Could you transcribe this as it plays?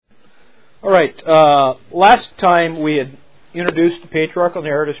All right. Last time we had introduced the patriarchal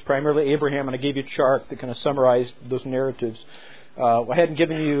narratives, primarily Abraham, and I gave you a chart that kind of summarized those narratives. I hadn't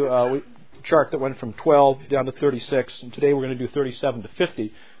given you a chart that went from 12 down to 36, and today we're going to do 37 to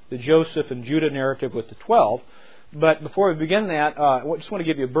 50, the Joseph and Judah narrative with the 12. But before we begin that, I just want to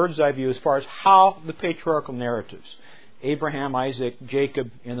give you a bird's eye view as far as how the patriarchal narratives, Abraham, Isaac,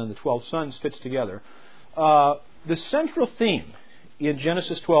 Jacob, and then the 12 sons, fits together. The central theme in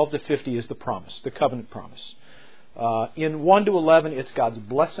Genesis 12 to 50 is the promise, the covenant promise. In 1 to 11, it's God's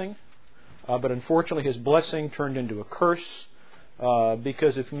blessing, but unfortunately His blessing turned into a curse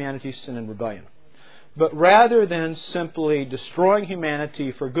because of humanity's sin and rebellion. But rather than simply destroying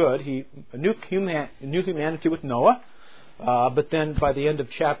humanity for good, He nuked humanity with Noah, but then by the end of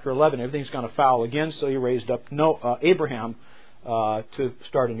chapter 11, everything's gone afoul again, so He raised up Abraham to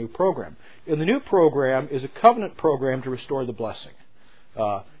start a new program. And the new program is a covenant program to restore the blessing.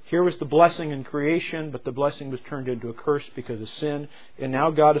 Here was the blessing in creation, but the blessing was turned into a curse because of sin, and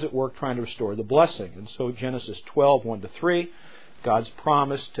now God is at work trying to restore the blessing. And so Genesis 12, 1 to 3, God's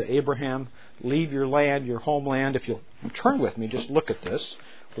promise to Abraham, leave your land, your homeland. If you'll turn with me, just look at this.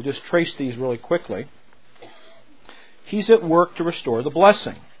 We'll just trace these really quickly. He's at work to restore the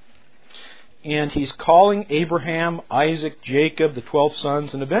blessing. And He's calling Abraham, Isaac, Jacob, the 12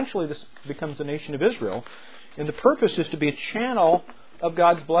 sons, and eventually this becomes the nation of Israel. And the purpose is to be a channel of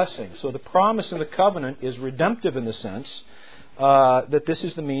God's blessing. So the promise in the covenant is redemptive in the sense that this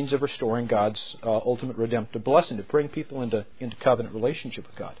is the means of restoring God's ultimate redemptive blessing, to bring people into covenant relationship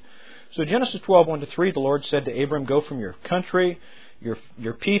with God. So Genesis 12, 1 to 3, the Lord said to Abram, go from your country,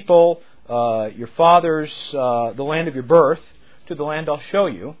 your people, your fathers, the land of your birth, to the land I'll show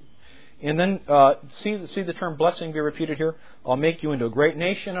you. And then see the term blessing be repeated here. I'll make you into a great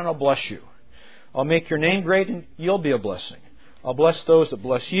nation and I'll bless you. I'll make your name great and you'll be a blessing. I'll bless those that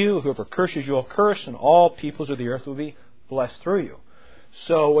bless you. Whoever curses you, I'll curse, and all peoples of the earth will be blessed through you.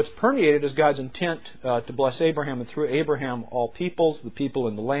 So what's permeated is God's intent to bless Abraham, and through Abraham, all peoples, the people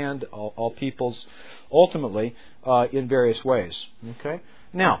in the land, all peoples, ultimately, in various ways. Okay?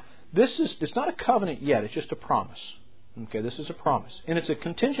 Now, it's not a covenant yet, it's just a promise. Okay, this is a promise. And it's a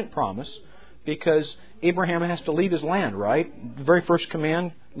contingent promise because Abraham has to leave his land, right? The very first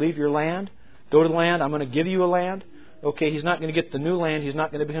command, leave your land, go to the land, I'm going to give you a land. Okay, he's not going to get the new land, he's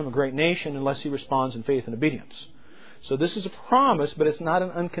not going to become a great nation unless he responds in faith and obedience. So this is a promise, but it's not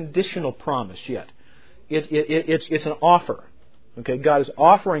an unconditional promise yet. It's an offer. Okay, God is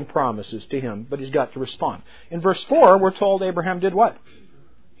offering promises to him, but he's got to respond. In verse 4, we're told Abraham did what?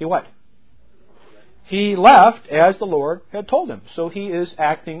 He what? He left as the Lord had told him. So he is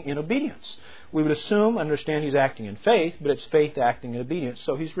acting in obedience. We would understand he's acting in faith, but it's faith acting in obedience.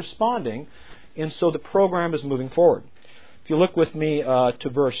 So he's responding, and so the program is moving forward. If you look with me to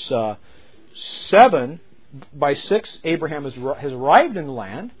verse 7, by 6, Abraham has arrived in the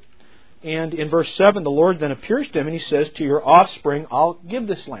land. And in verse 7, the Lord then appears to him and He says, to your offspring, I'll give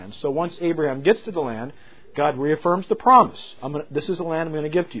this land. So once Abraham gets to the land, God reaffirms the promise. This is the land I'm going to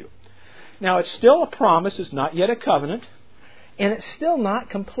give to you. Now, it's still a promise. It's not yet a covenant. And it's still not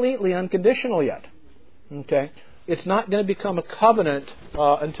completely unconditional yet. Okay? It's not going to become a covenant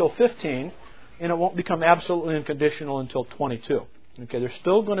until 15. And it won't become absolutely unconditional until 22. Okay? There's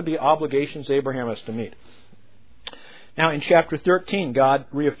still going to be obligations Abraham has to meet. Now, in chapter 13, God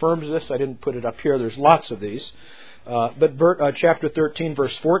reaffirms this. I didn't put it up here. There's lots of these. But chapter 13,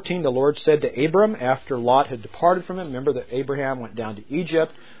 verse 14, the Lord said to Abram, after Lot had departed from him, remember that Abraham went down to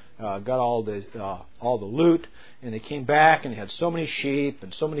Egypt, got all the loot, and they came back and they had so many sheep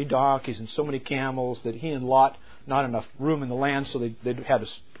and so many donkeys and so many camels that he and Lot, not enough room in the land, so they had to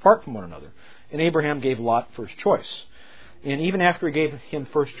depart from one another. And Abraham gave Lot first choice. And even after he gave him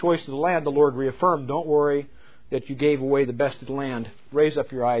first choice of the land, the Lord reaffirmed, don't worry that you gave away the best of the land. Raise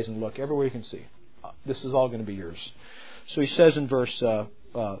up your eyes and look everywhere you can see. This is all going to be yours. So he says in verse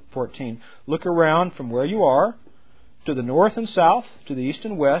 14, look around from where you are to the north and south, to the east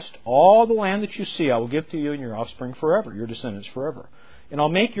and west, all the land that you see I will give to you and your offspring forever, your descendants forever. And I'll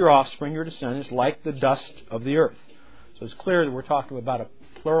make your offspring, your descendants, like the dust of the earth. So it's clear that we're talking about a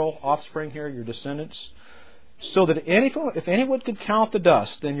plural offspring here, your descendants. So that if anyone could count the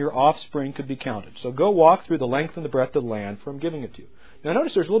dust, then your offspring could be counted. So go walk through the length and the breadth of the land, for I'm giving it to you. Now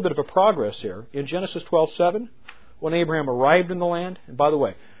notice there's a little bit of a progress here. In Genesis 12:7, when Abraham arrived in the land, and by the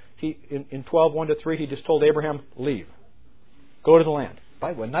way, in 12:1 to 3, he just told Abraham, leave. Go to the land.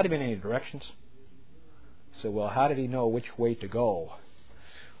 By the way, not even any directions. So, well, how did he know which way to go?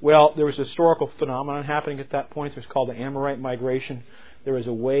 Well, there was a historical phenomenon happening at that point. It was called the Amorite migration. There was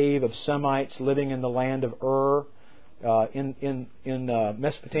a wave of Semites living in the land of Ur. in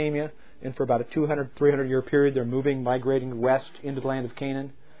Mesopotamia, and for about a 200, 300 year period, they're migrating west into the land of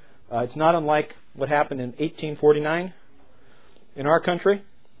Canaan. It's not unlike what happened in 1849 in our country.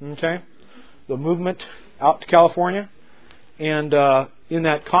 Okay, the movement out to California, and in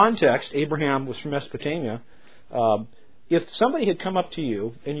that context, Abraham was from Mesopotamia. If somebody had come up to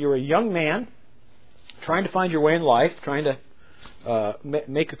you and you're a young man trying to find your way in life, trying to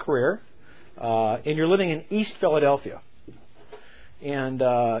make a career, and you're living in East Philadelphia, and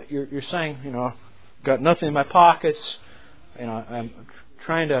you're saying, got nothing in my pockets, I'm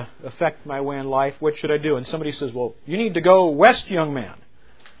trying to affect my way in life, what should I do? And somebody says, well, you need to go west, young man.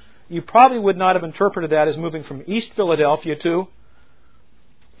 You probably would not have interpreted that as moving from East Philadelphia to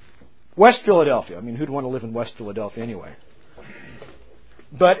West Philadelphia. I mean, who'd want to live in West Philadelphia anyway?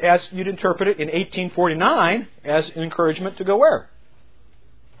 But as you'd interpret it in 1849 as an encouragement to go where?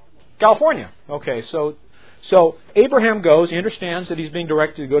 California. Okay, so Abraham goes. He understands that he's being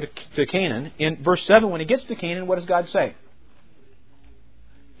directed to go to Canaan. In verse 7, when he gets to Canaan, what does God say?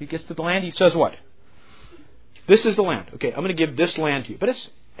 He gets to the land. He says what? This is the land. Okay, I'm going to give this land to you. But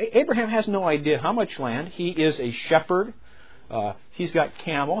Abraham has no idea how much land. He is a shepherd. He's got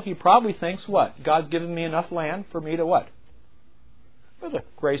camel. He probably thinks, what? God's given me enough land for me to what? To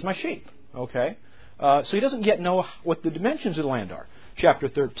graze my sheep. Okay? So he doesn't yet know what the dimensions of the land are. Chapter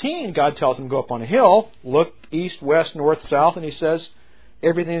 13, God tells him to go up on a hill, look east, west, north, south, and he says,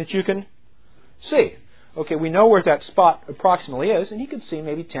 everything that you can see. Okay, we know where that spot approximately is, and he can see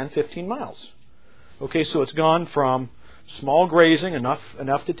maybe 10, 15 miles. Okay, so it's gone from small grazing,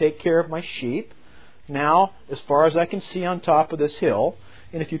 enough to take care of my sheep, now, as far as I can see on top of this hill,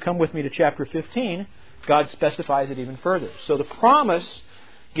 and if you come with me to chapter 15, God specifies it even further. So the promise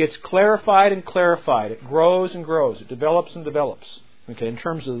gets clarified and clarified. It grows and grows. It develops and develops. Okay, in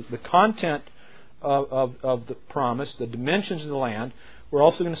terms of the content of the promise, the dimensions of the land, we're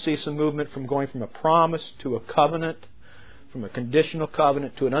also going to see some movement from going from a promise to a covenant, from a conditional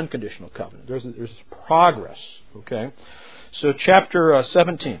covenant to an unconditional covenant. There's progress. Okay, so chapter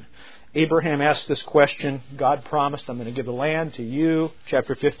 17. Abraham asked this question. God promised, I'm going to give the land to you.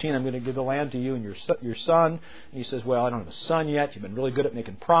 Chapter 15, I'm going to give the land to you and your son. And he says, well, I don't have a son yet. You've been really good at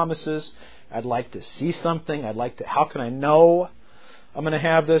making promises. I'd like to see something. How can I know I'm going to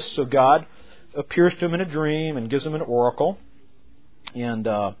have this? So God appears to him in a dream and gives him an oracle. And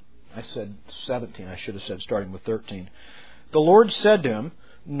I said 17. I should have said starting with 13. The Lord said to him,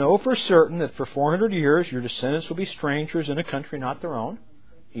 know for certain that for 400 years your descendants will be strangers in a country not their own,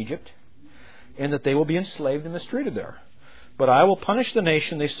 Egypt, and that they will be enslaved and mistreated there. But I will punish the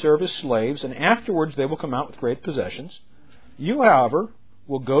nation they serve as slaves, and afterwards they will come out with great possessions. You, however,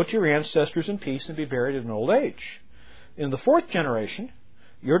 will go to your ancestors in peace and be buried in old age. In the fourth generation,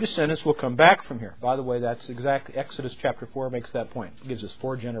 your descendants will come back from here. By the way, that's exactly Exodus chapter 4 makes that point. It gives us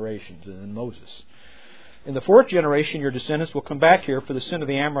 4 generations in Moses. In the fourth generation, your descendants will come back here, for the sin of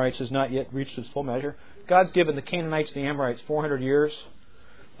the Amorites has not yet reached its full measure. God's given the Canaanites, the Amorites, 400 years.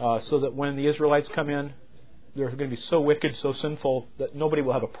 So that when the Israelites come in, they're going to be so wicked, so sinful, that nobody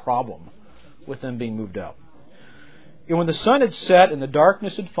will have a problem with them being moved out. And when the sun had set and the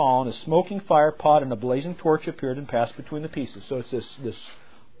darkness had fallen, a smoking fire pot and a blazing torch appeared and passed between the pieces. So it's this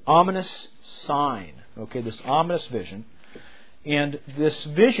ominous sign, this ominous vision. And this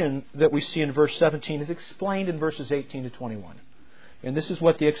vision that we see in verse 17 is explained in verses 18 to 21. And this is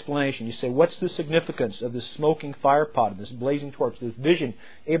what the explanation. You say, what's the significance of this smoking fire pot, this blazing torch, this vision?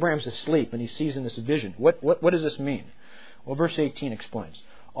 Abraham's asleep and he sees in this vision. What does this mean? Well, verse 18 explains.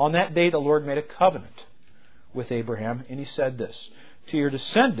 On that day the Lord made a covenant with Abraham, and he said this, to your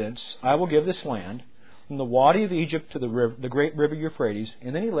descendants I will give this land, from the Wadi of Egypt to the great river Euphrates.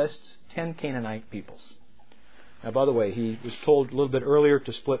 And then he lists 10 Canaanite peoples. Now, by the way, he was told a little bit earlier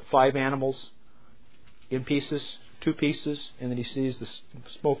to split 5 animals in pieces, 2 pieces, and then he sees the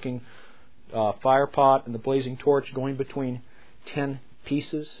smoking fire pot and the blazing torch going between 10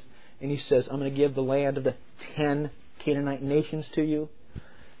 pieces. And he says, I'm going to give the land of the 10 Canaanite nations to you.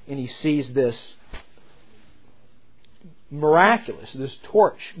 And he sees this miraculous, this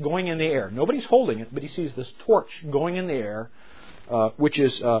torch going in the air. Nobody's holding it, but he sees this torch going in the air, which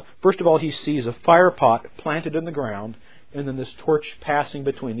is, first of all, he sees a fire pot planted in the ground, and then this torch passing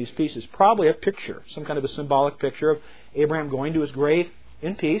between these pieces. Probably a picture, some kind of a symbolic picture of Abraham going to his grave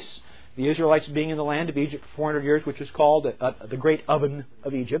in peace, the Israelites being in the land of Egypt for 400 years, which is called the Great Oven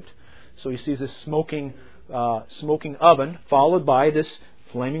of Egypt. So he sees this smoking oven, followed by this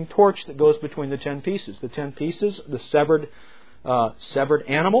flaming torch that goes between the 10 pieces. The 10 pieces, the severed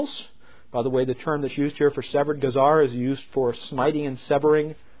animals. By the way, the term that's used here for severed gazar is used for smiting and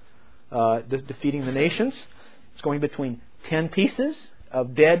severing, defeating the nations. It's going between 10 pieces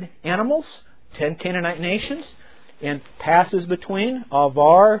of dead animals, 10 Canaanite nations, and passes between.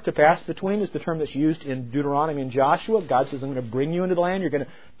 Avar, to pass between, is the term that's used in Deuteronomy and Joshua. God says, I'm going to bring you into the land. You're going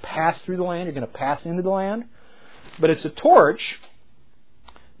to pass through the land. You're going to pass into the land. But it's a torch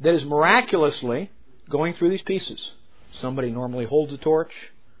that is miraculously going through these pieces. Somebody normally holds a torch.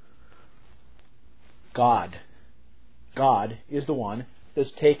 God is the one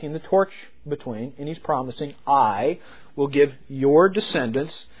that's taking the torch between, and He's promising, I will give your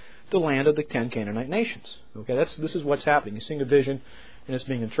descendants the land of the 10 Canaanite nations. Okay, this is what's happening. You're seeing a vision, and it's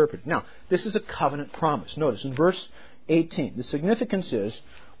being interpreted. Now, this is a covenant promise. Notice in verse 18, the significance is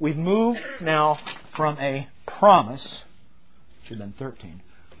we've moved now from a promise, should have been 13.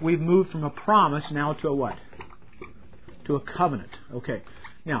 We've moved from a promise now to a what? To a covenant. Okay.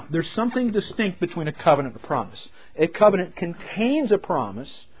 Now, there's something distinct between a covenant and a promise. A covenant contains a promise,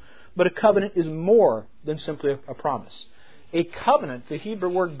 but a covenant is more than simply a promise. A covenant, the Hebrew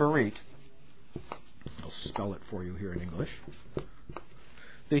word berit, I'll spell it for you here in English.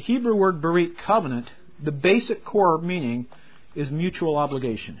 The Hebrew word berit, covenant, the basic core meaning is mutual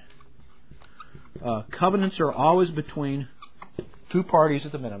obligation. Covenants are always between two parties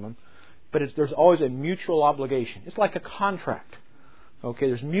at the minimum, but there's always a mutual obligation. It's like a contract. Okay,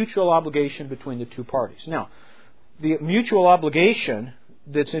 there's mutual obligation between the two parties. Now, the mutual obligation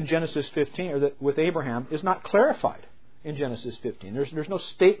that's in Genesis 15, or that with Abraham, is not clarified in Genesis 15. There's no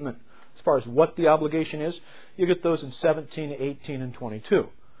statement as far as what the obligation is. You get those in 17, 18, and 22.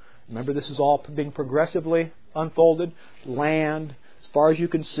 Remember, this is all being progressively unfolded. Land, as far as you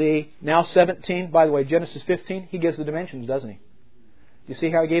can see. Now 17, by the way, Genesis 15, he gives the dimensions, doesn't he? You see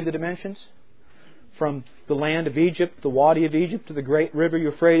how he gave the dimensions? From the land of Egypt, the Wadi of Egypt, to the great river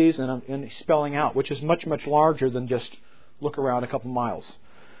Euphrates, and spelling out, which is much, much larger than just look around a couple miles.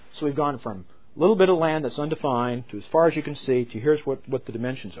 So we've gone from a little bit of land that's undefined to as far as you can see to here's what the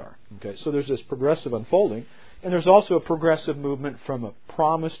dimensions are. Okay, so there's this progressive unfolding, and there's also a progressive movement from a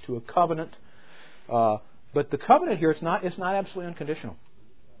promise to a covenant. But the covenant here, it's not absolutely unconditional.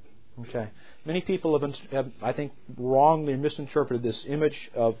 Okay, many people have, I think, wrongly misinterpreted this image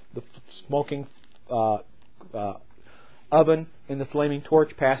of the smoking oven and the flaming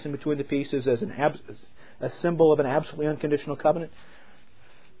torch passing between the pieces as a symbol of an absolutely unconditional covenant.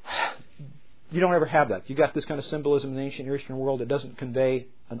 You don't ever have that. You got this kind of symbolism in the ancient Eastern world. It doesn't convey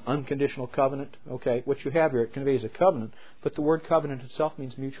an unconditional covenant. Okay, what you have here, it conveys a covenant, but the word covenant itself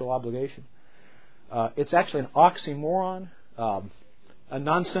means mutual obligation. It's actually an oxymoron, a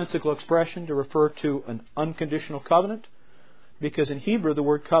nonsensical expression to refer to an unconditional covenant, because in Hebrew the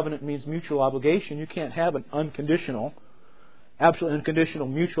word covenant means mutual obligation. You can't have an unconditional, absolutely unconditional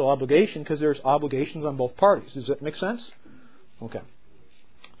mutual obligation because there's obligations on both parties. Does that make sense? Okay.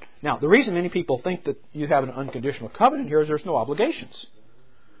 Now, the reason many people think that you have an unconditional covenant here is there's no obligations.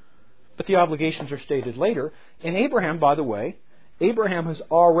 But the obligations are stated later. And Abraham, by the way, Abraham has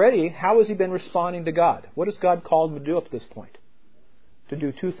already, how has he been responding to God? What has God called him to do up to this point? To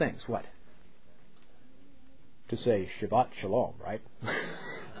do two things. What? To say Shabbat Shalom, right?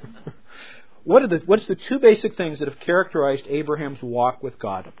 What's the two basic things that have characterized Abraham's walk with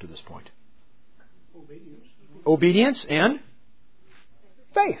God up to this point? Obedience and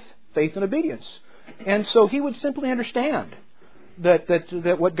faith. Faith and obedience. And so he would simply understand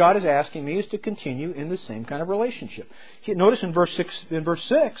that what God is asking me is to continue in the same kind of relationship. Notice in verse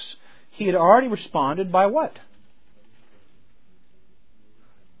 6, he had already responded by what?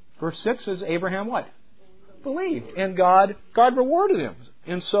 Verse 6 says Abraham what? Believed. And God rewarded him.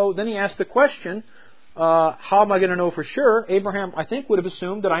 And so then he asked the question, how am I going to know for sure? Abraham, I think, would have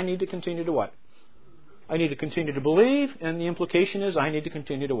assumed that I need to continue to what? I need to continue to believe, and the implication is I need to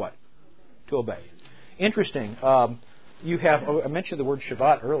continue to what? To obey. Interesting. You have, I mentioned the word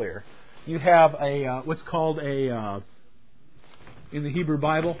Shabbat earlier. You have what's called in the Hebrew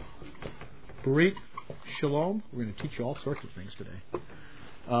Bible, Berit Shalom. We're going to teach you all sorts of things today.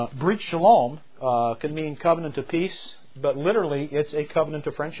 Berit Shalom can mean covenant of peace, but literally it's a covenant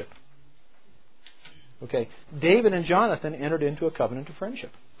of friendship. Okay, David and Jonathan entered into a covenant of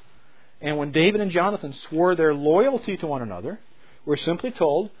friendship. And when David and Jonathan swore their loyalty to one another, we're simply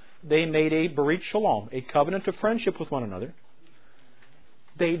told they made a Berit Shalom, a covenant of friendship with one another.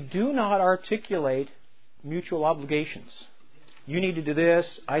 They do not articulate mutual obligations. You need to do this,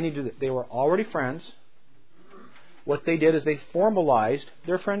 I need to do that. They were already friends. What they did is they formalized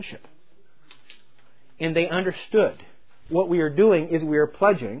their friendship. And they understood what we are doing is we are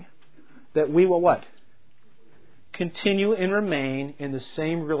pledging that we will what? Continue and remain in the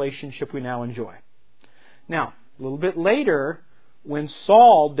same relationship we now enjoy. Now, a little bit later, when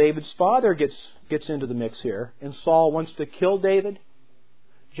Saul, David's father, gets into the mix here, and Saul wants to kill David,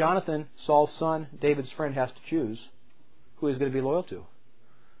 Jonathan, Saul's son, David's friend, has to choose who he's going to be loyal to.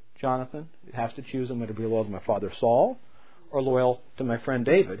 Jonathan has to choose, I'm going to be loyal to my father Saul or loyal to my friend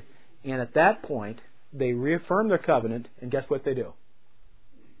David. And at that point, they reaffirm their covenant, and guess what they do?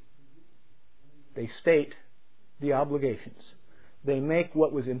 They state the obligations. They make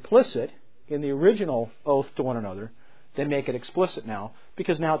what was implicit in the original oath to one another, they make it explicit now,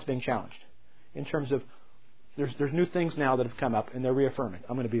 because now it's being challenged. In terms of, there's new things now that have come up, and they're reaffirming.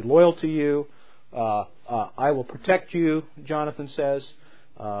 I'm going to be loyal to you. I will protect you, Jonathan says.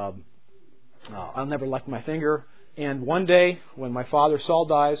 I'll never lift my finger. And one day, when my father Saul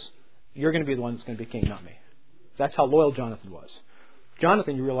dies, you're going to be the one that's going to be king, not me. That's how loyal Jonathan was.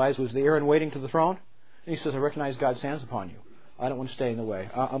 Jonathan, you realize, was the heir in waiting to the throne. And he says, I recognize God's hands upon you. I don't want to stay in the way.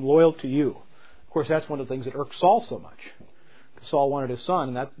 I'm loyal to you. Of course, that's one of the things that irked Saul so much. Saul wanted his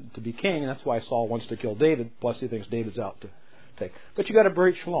son to be king, and that's why Saul wants to kill David, plus he thinks David's out to take. But you've got to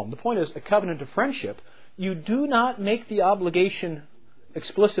breach shalom. The point is, a covenant of friendship, you do not make the obligation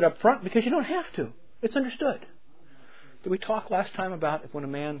explicit up front because you don't have to. It's understood. Did we talk last time about if when a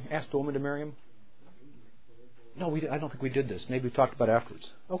man asked a woman to marry him? No, I don't think we did this. Maybe we talked about it afterwards.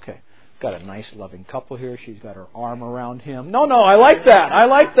 Okay. Got a nice, loving couple here. She's got her arm around him. No, I like that. I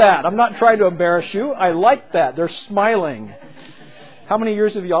like that. I'm not trying to embarrass you. I like that. They're smiling. How many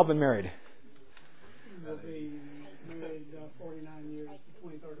years have you all been married? We'll be married 49 years, the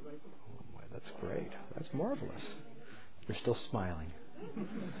 23rd of April. Oh, boy, that's great. That's marvelous. You're still smiling.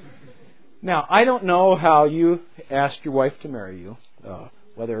 Now, I don't know how you asked your wife to marry you,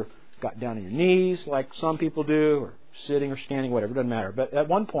 whether got down on your knees like some people do, or sitting or standing, whatever, doesn't matter. But at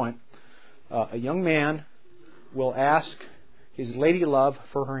one point, a young man will ask his lady love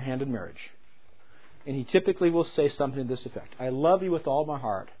for her hand in marriage. And he typically will say something to this effect. I love you with all my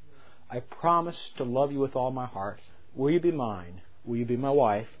heart. I promise to love you with all my heart. Will you be mine? Will you be my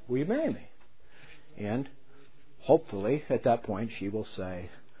wife? Will you marry me? And hopefully, at that point, she will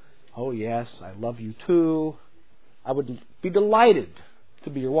say, oh yes, I love you too. I would be delighted to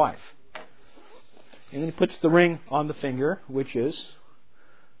be your wife. And then he puts the ring on the finger, which is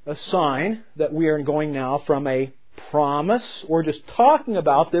a sign that we are going now from a promise or just talking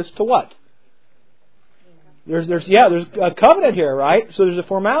about this to what? There's a covenant here, right? So there's a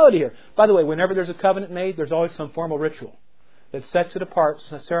formality here. By the way, whenever there's a covenant made, there's always some formal ritual that sets it apart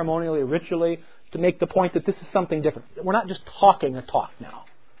ceremonially, ritually, to make the point that this is something different. We're not just talking a talk now.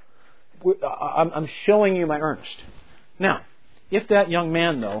 I'm showing you my earnest. Now, if that young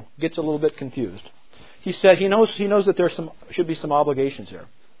man, though, gets a little bit confused, he said he knows that there should be some obligations here.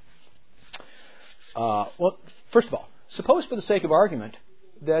 Well, first of all, suppose for the sake of argument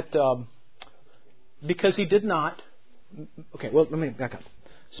that because he did not... Okay, well, let me back up.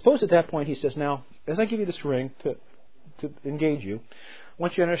 Suppose at that point he says, now, as I give you this ring to engage you, I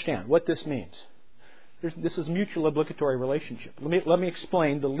want you to understand what this means. This is mutual obligatory relationship. Let me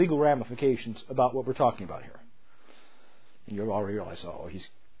explain the legal ramifications about what we're talking about here. And you'll already realize, he's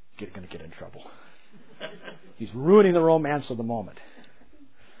going to get in trouble. He's ruining the romance of the moment.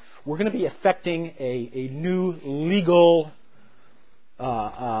 We're going to be affecting a new legal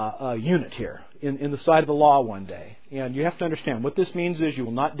unit here in the side of the law one day. And you have to understand, what this means is you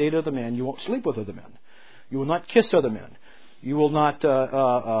will not date other men, you won't sleep with other men, you will not kiss other men, you will not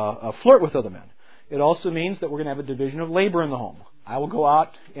flirt with other men. It also means that we're going to have a division of labor in the home. I will go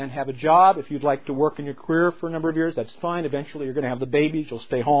out and have a job. If you'd like to work in your career for a number of years, that's fine. Eventually you're going to have the babies. You'll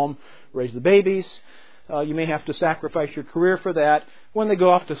stay home, raise the babies. You may have to sacrifice your career for that. When they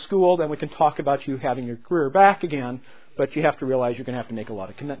go off to school, then we can talk about you having your career back again. But you have to realize you're going to have to make a lot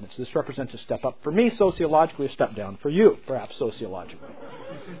of commitments. This represents a step up for me sociologically, a step down for you, perhaps sociologically.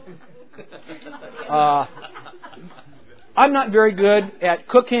 I'm not very good at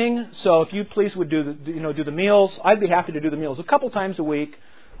cooking, so if you please would do the meals, I'd be happy to do the meals a couple times a week.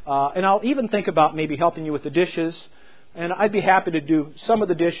 And I'll even think about maybe helping you with the dishes. And I'd be happy to do some of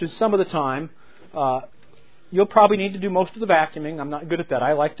the dishes some of the time. You'll probably need to do most of the vacuuming. I'm not good at that.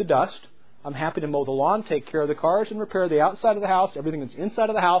 I like to dust. I'm happy to mow the lawn, take care of the cars, and repair the outside of the house. Everything that's inside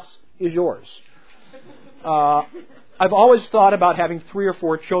of the house is yours. I've always thought about having 3 or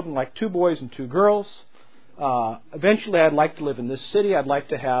 4 children, like 2 boys and 2 girls. Eventually, I'd like to live in this city. I'd like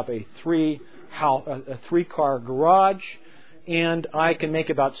to have a 3-car garage. And I can make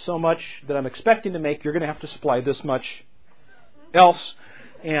about so much that I'm expecting to make. You're going to have to supply this much else.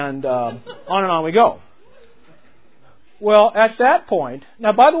 And on we go. Well, at that point...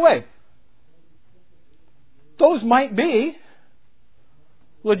 Now, by the way, those might be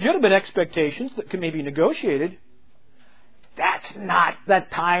legitimate expectations that can maybe be negotiated. That's not the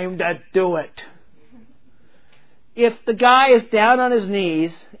time to do it. If the guy is down on his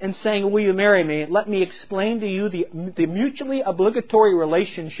knees and saying, will you marry me? Let me explain to you the mutually obligatory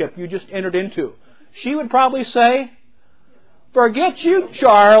relationship you just entered into. She would probably say, forget you,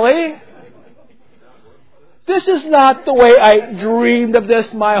 Charlie. This is not the way I dreamed of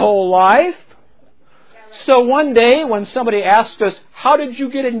this my whole life. So one day when somebody asks us, how did you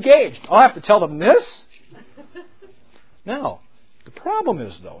get engaged? I'll have to tell them this. Now, the problem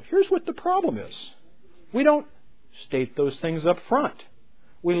is, though, here's what the problem is. We don't state those things up front.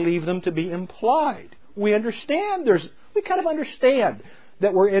 We leave them to be implied. We kind of understand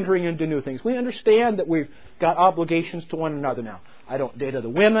that we're entering into new things. We understand that we've got obligations to one another now. I don't date other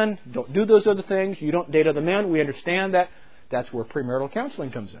women. Don't do those other things. You don't date other men. We understand that. That's where premarital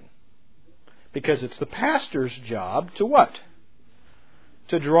counseling comes in. Because it's the pastor's job to what?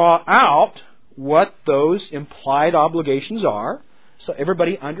 To draw out what those implied obligations are, so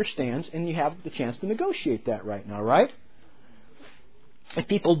everybody understands and you have the chance to negotiate that right now, right? If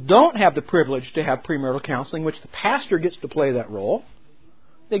people don't have the privilege to have premarital counseling, which the pastor gets to play that role,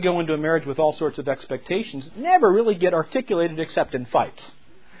 they go into a marriage with all sorts of expectations that never really get articulated except in fights.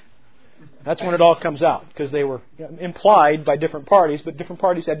 That's when it all comes out, because they were implied by different parties, but different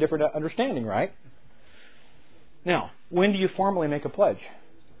parties had different understanding, right? Now, when do you formally make a pledge?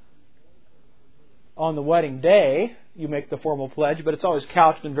 On the wedding day, you make the formal pledge, but it's always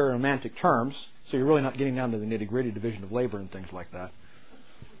couched in very romantic terms, so you're really not getting down to the nitty-gritty division of labor and things like that.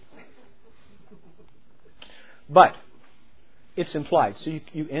 But it's implied. So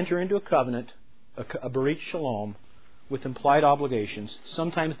you enter into a covenant, a berit shalom, with implied obligations.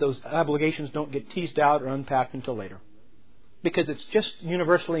 Sometimes those obligations don't get teased out or unpacked until later, because it's just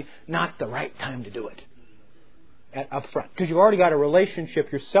universally not the right time to do it up front. Because you've already got a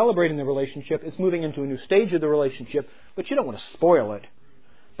relationship, you're celebrating the relationship, it's moving into a new stage of the relationship, but you don't want to spoil it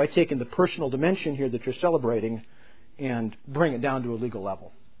by taking the personal dimension here that you're celebrating and bring it down to a legal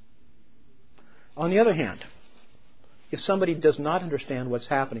level. On the other hand, if somebody does not understand what's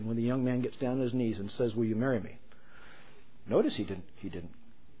happening when the young man gets down on his knees and says, will you marry me? Notice he didn't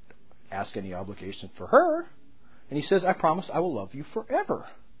ask any obligation for her. And he says, I promise I will love you forever.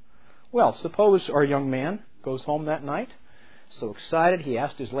 Well, suppose our young man goes home that night, so excited, he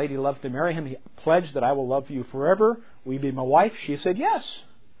asked his lady love to marry him. He pledged that I will love you forever. Will you be my wife? She said yes.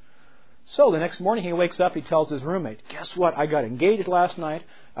 So the next morning he wakes up, he tells his roommate, guess what? I got engaged last night.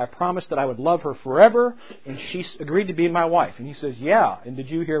 I promised that I would love her forever, and she agreed to be my wife. And he says, yeah. And did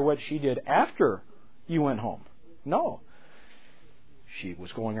you hear what she did after you went home? No. She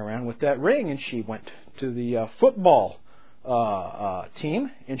was going around with that ring, and she went to the football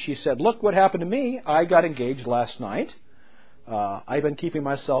team, and she said, look what happened to me. I got engaged last night. I've been keeping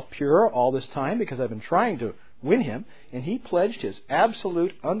myself pure all this time because I've been trying to win him, and he pledged his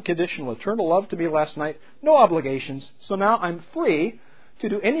absolute, unconditional, eternal love to me last night. No obligations. So now I'm free to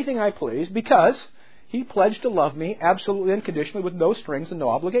do anything I please because he pledged to love me absolutely unconditionally with no strings and no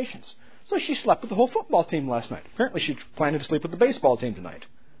obligations. So she slept with the whole football team last night. Apparently she planned to sleep with the baseball team tonight.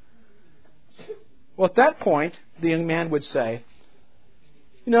 Well, at that point, the young man would say,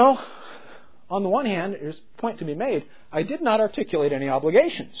 you know, on the one hand, there's a point to be made. I did not articulate any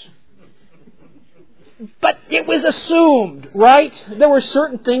obligations. But it was assumed, right? There were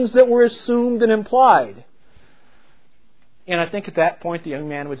certain things that were assumed and implied. And I think at that point the young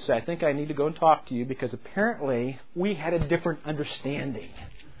man would say, I think I need to go and talk to you because apparently we had a different understanding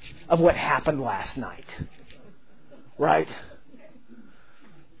of what happened last night. Right?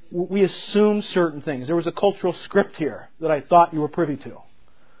 We assumed certain things. There was a cultural script here that I thought you were privy to.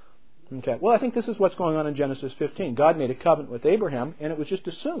 Okay. Well, I think this is what's going on in Genesis 15. God made a covenant with Abraham, and it was just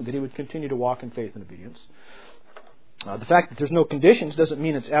assumed that he would continue to walk in faith and obedience. The fact that there's no conditions doesn't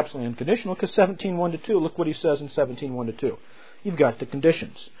mean it's absolutely unconditional, because 17:1-2, look what he says in 17:1-2. You've got the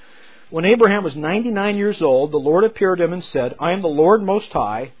conditions. When Abraham was 99 years old, the Lord appeared to him and said, I am the Lord Most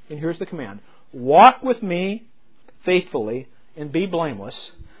High, and here's the command, walk with me faithfully and be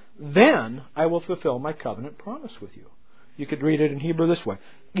blameless, then I will fulfill my covenant promise with you. You could read it in Hebrew this way.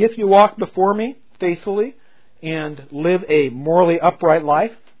 If you walk before me faithfully and live a morally upright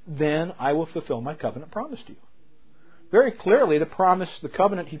life, then I will fulfill my covenant promise to you. Very clearly, the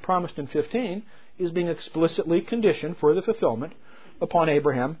covenant he promised in 15 is being explicitly conditioned for the fulfillment upon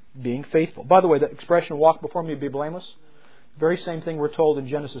Abraham being faithful. By the way, the expression, walk before me, be blameless, very same thing we're told in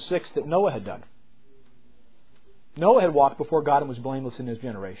Genesis 6 that Noah had done. Noah had walked before God and was blameless in his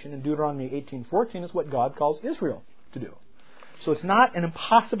generation. And Deuteronomy 18:14 is what God calls Israel to do. So it's not an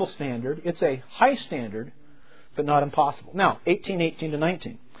impossible standard. It's a high standard, but not impossible. Now,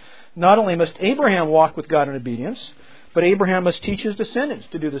 18:18-19. Not only must Abraham walk with God in obedience, But Abraham must teach his descendants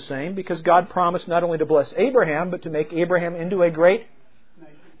to do the same, because God promised not only to bless Abraham, but to make Abraham into a great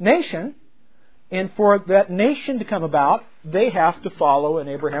nation. And for that nation to come about, they have to follow in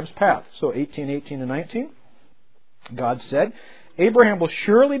Abraham's path. So 18 and 19, God said, Abraham will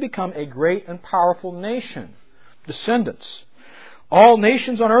surely become a great and powerful nation. Descendants. All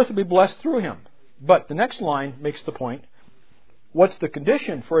nations on earth will be blessed through him. But the next line makes the point. What's the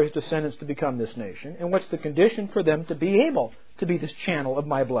condition for his descendants to become this nation? And what's the condition for them to be able to be this channel of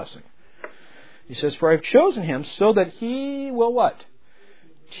my blessing? He says, for I've chosen him so that he will what?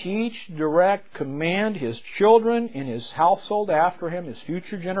 Teach, direct, command his children in his household after him, his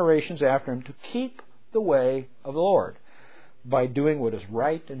future generations after him, to keep the way of the Lord by doing what is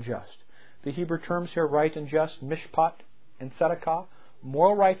right and just. The Hebrew terms here, right and just, mishpat and tzedakah,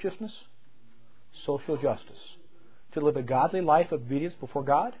 moral righteousness, social justice. To live a godly life of obedience before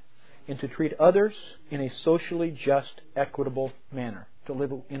God, and to treat others in a socially just, equitable manner. To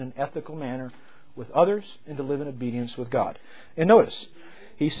live in an ethical manner with others, and to live in obedience with God. And notice,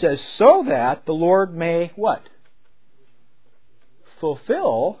 he says, so that the Lord may, what?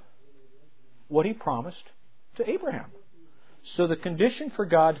 Fulfill what he promised to Abraham. So the condition for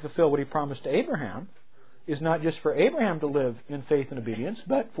God to fulfill what he promised to Abraham is not just for Abraham to live in faith and obedience,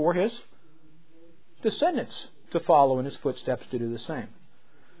 but for his descendants to follow in his footsteps to do the same.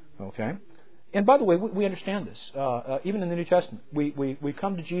 Okay? And by the way, we understand this. Even in the New Testament, we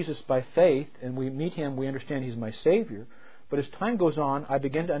come to Jesus by faith, and we meet him, we understand he's my Savior. But as time goes on, I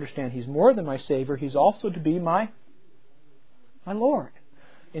begin to understand he's more than my Savior. He's also to be my Lord.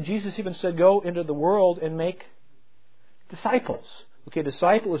 And Jesus even said, go into the world and make disciples. Okay,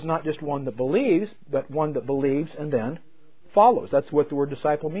 disciple is not just one that believes, but one that believes and then follows. That's what the word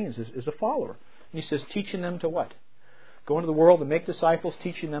disciple means, is a follower. And he says, teaching them to what? Go into the world and make disciples,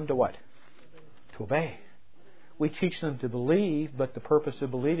 teaching them to what? To obey. We teach them to believe, but the purpose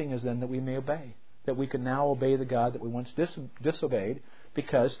of believing is then that we may obey. That we can now obey the God that we once disobeyed,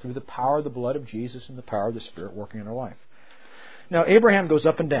 because through the power of the blood of Jesus and the power of the Spirit working in our life. Now, Abraham goes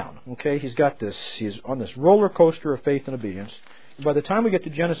up and down. Okay, he's on this roller coaster of faith and obedience. And by the time we get to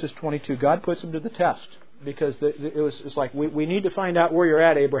Genesis 22, God puts him to the test, because it's like, we need to find out where you're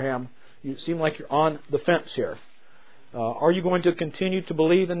at, Abraham. You seem like you're on the fence here. Are you going to continue to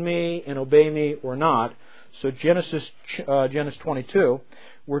believe in me and obey me or not? So Genesis 22,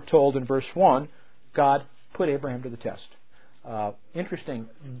 we're told in verse 1, God put Abraham to the test. Interesting,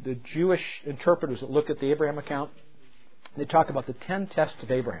 the Jewish interpreters that look at the Abraham account, they talk about the 10 tests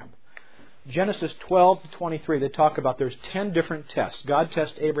of Abraham. Genesis 12 to 23, they talk about there's 10 different tests. God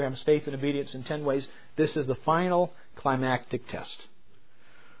tests Abraham's faith and obedience in 10 ways. This is the final climactic test.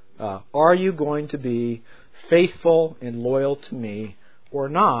 Are you going to be faithful and loyal to me or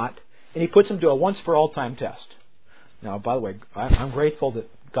not? And he puts him to a once-for-all-time test. Now, by the way, I'm grateful that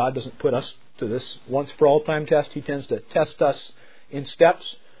God doesn't put us to this once-for-all-time test. He tends to test us in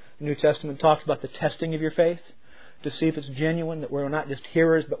steps. The New Testament talks about the testing of your faith to see if it's genuine, that we're not just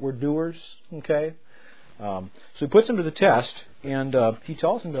hearers, but we're doers. Okay? So he puts him to the test, and he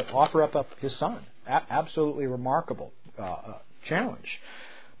tells him to offer up his son. Absolutely remarkable challenge.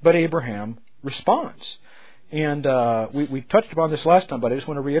 But Abraham responds. And we touched upon this last time, but I just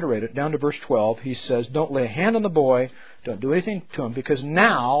want to reiterate it. Down to verse 12, he says, don't lay a hand on the boy, don't do anything to him, because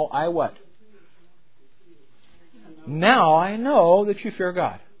now I what? Now I know that you fear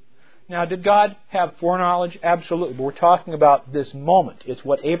God. Now, did God have foreknowledge? Absolutely. But we're talking about this moment. It's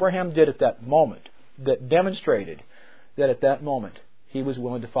what Abraham did at that moment that demonstrated that at that moment he was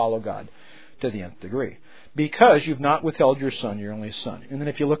willing to follow God to the nth degree. Because you've not withheld your son, your only son. And then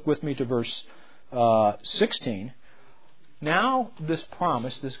if you look with me to verse 16, now this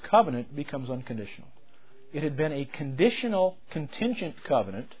promise, this covenant, becomes unconditional. It had been a conditional, contingent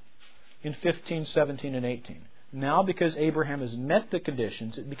covenant in 15, 17, and 18. Now, because Abraham has met the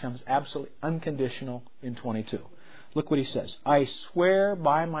conditions, it becomes absolutely unconditional in 22. Look what he says. I swear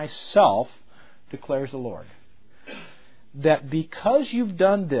by myself, declares the Lord, that because you've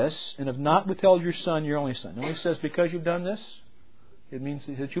done this and have not withheld your son, your only son. Now he says because you've done this, it means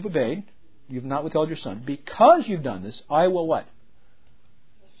that you've obeyed. You've not withheld your son. Because you've done this, I will what?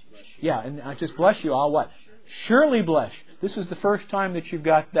 Yeah, and I just bless you. I'll what? Surely bless. This is the first time that you've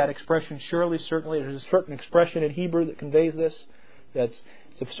got that expression, surely, certainly. There's a certain expression in Hebrew that conveys this. It's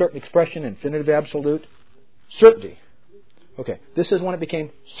a certain expression, infinitive absolute. Certainty. Okay, this is when it became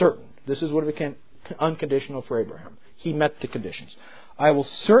certain. This is when it became unconditional for Abraham. He met the conditions. I will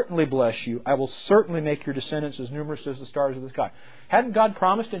certainly bless you. I will certainly make your descendants as numerous as the stars of the sky. Hadn't God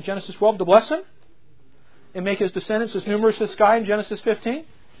promised in Genesis 12 to bless him? And make his descendants as numerous as the sky in Genesis 15?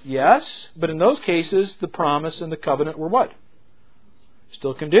 Yes, but in those cases, the promise and the covenant were what?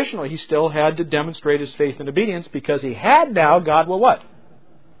 Still conditional. He still had to demonstrate his faith and obedience because he had now, God will what?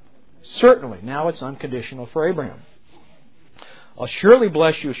 Certainly. Now it's unconditional for Abraham. I'll surely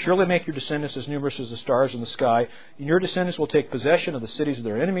bless you, surely make your descendants as numerous as the stars in the sky, and your descendants will take possession of the cities of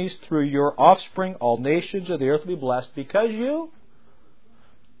their enemies. Through your offspring, all nations of the earth will be blessed because you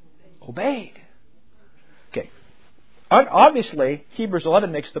obeyed. Okay. Obviously, Hebrews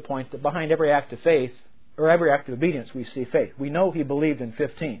 11 makes the point that behind every act of faith, or every act of obedience, we see faith. We know he believed in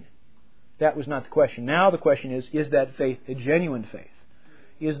 15. That was not the question. Now the question is that faith a genuine faith?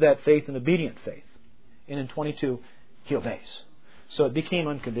 Is that faith an obedient faith? And in 22, he obeys. So it became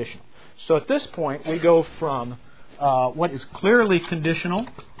unconditional. So at this point, we go from what is clearly conditional,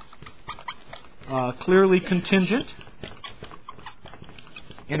 clearly contingent,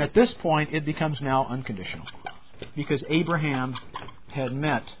 and at this point, it becomes now unconditional. Because Abraham had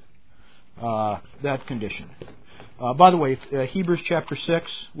met that condition. By the way, Hebrews chapter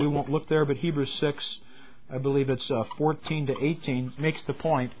 6, we won't look there, but Hebrews 6, I believe it's 14 to 18, makes the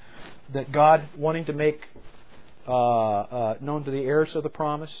point that God, wanting to make known to the heirs of the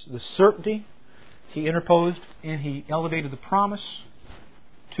promise the certainty, he interposed and he elevated the promise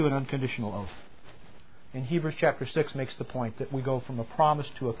to an unconditional oath. And Hebrews chapter 6 makes the point that we go from a promise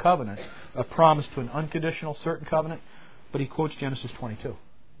to a covenant, a promise to an unconditional certain covenant, but he quotes Genesis 22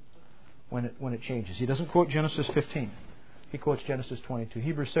 when it changes. He doesn't quote Genesis 15. He quotes Genesis 22.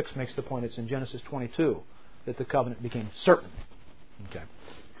 Hebrews 6 makes the point it's in Genesis 22 that the covenant became certain. Okay.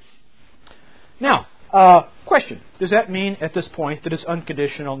 Now, question. Does that mean at this point that it's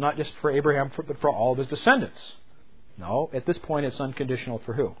unconditional not just for Abraham but for all of his descendants? No. At this point it's unconditional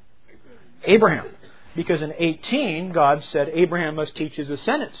for who? Abraham. Because in 18, God said Abraham must teach his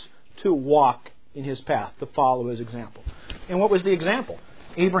descendants to walk in his path, to follow his example. And what was the example?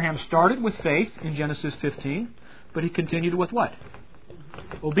 Abraham started with faith in Genesis 15, but he continued with what?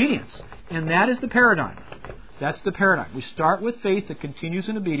 Obedience. And that is the paradigm. That's the paradigm. We start with faith that continues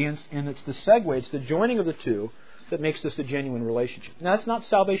in obedience, and it's the segue, it's the joining of the two that makes this a genuine relationship. Now, it's not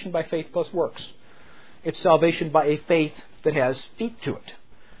salvation by faith plus works. It's salvation by a faith that has feet to it.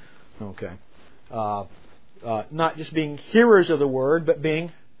 Okay. Not just being hearers of the word, but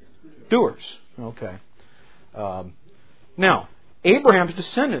being doers. Okay. Now, Abraham's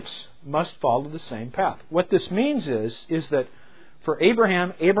descendants must follow the same path. What this means is that for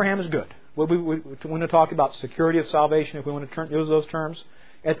Abraham is good. When we want to talk about security of salvation, if we want to use those terms,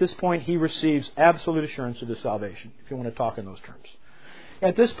 at this point he receives absolute assurance of his salvation, if you want to talk in those terms.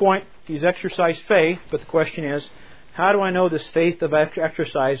 At this point, he's exercised faith, but the question is, how do I know this faith of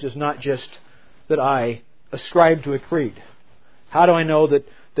exercise is not just that I ascribe to a creed? How do I know that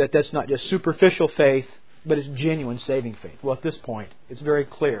that's not just superficial faith, but it's genuine saving faith? Well, at this point, it's very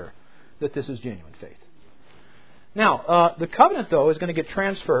clear that this is genuine faith. Now, the covenant, though, is going to get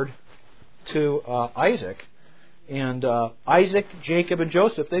transferred to Isaac. And Isaac, Jacob, and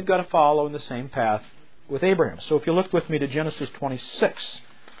Joseph, they've got to follow in the same path with Abraham. So if you look with me to Genesis 26.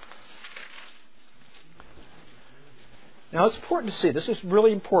 Now, it's important to see. This is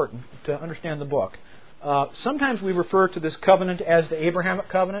really important to understand the book. Sometimes we refer to this covenant as the Abrahamic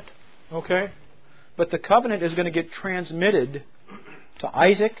covenant. Okay? But the covenant is going to get transmitted to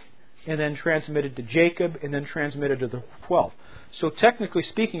Isaac, and then transmitted to Jacob, and then transmitted to the 12. So technically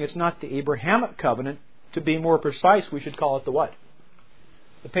speaking, it's not the Abrahamic covenant. To be more precise, we should call it the what?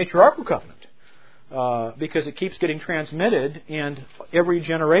 The patriarchal covenant. Because it keeps getting transmitted, and every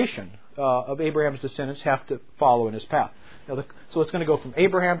generation of Abraham's descendants have to follow in his path. Now, so it's going to go from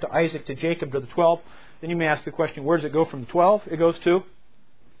Abraham to Isaac to Jacob to the 12. Then you may ask the question, where does it go from the 12? It goes to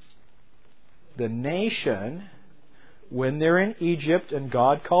the nation when they're in Egypt, and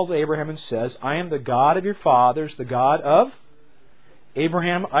God calls Abraham and says, I am the God of your fathers, the God of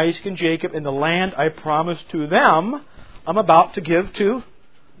Abraham, Isaac, and Jacob, and the land I promised to them, I'm about to give to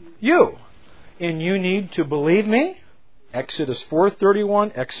you. And you need to believe me, Exodus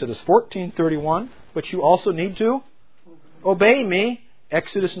 4:31, Exodus 14:31, but you also need to obey me,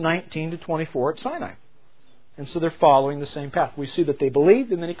 Exodus 19 to 24 at Sinai. And so they're following the same path. We see that they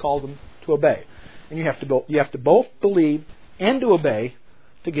believed, and then he calls them to obey. And you have to both believe and to obey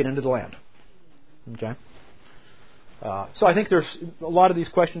to get into the land. Okay. So I think there's a lot of these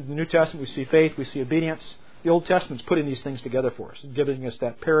questions in the New Testament. We see faith, we see obedience. The Old Testament's putting these things together for us, giving us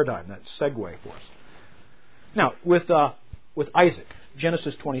that paradigm, that segue for us. Now, with Isaac,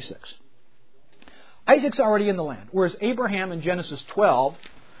 Genesis 26. Isaac's already in the land, whereas Abraham in Genesis 12,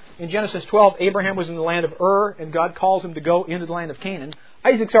 Abraham was in the land of Ur, and God calls him to go into the land of Canaan.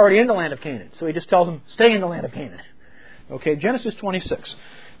 Isaac's already in the land of Canaan, so he just tells him, stay in the land of Canaan. Okay, Genesis 26.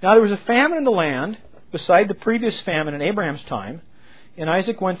 Now there was a famine in the land, beside the previous famine in Abraham's time, and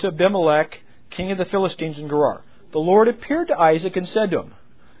Isaac went to Abimelech, king of the Philistines in Gerar. The Lord appeared to Isaac and said to him,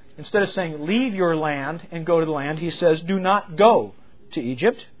 instead of saying, leave your land and go to the land, He says, do not go to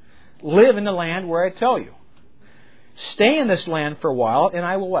Egypt. Live in the land where I tell you. Stay in this land for a while, and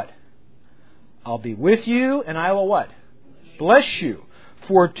I will what? I'll be with you, and I will what? Bless you.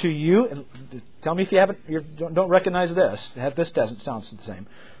 For to you, and tell me if you don't recognize this. This doesn't sound the same.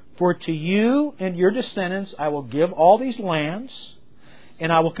 For to you and your descendants I will give all these lands,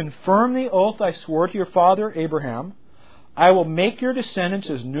 and I will confirm the oath I swore to your father Abraham. I will make your descendants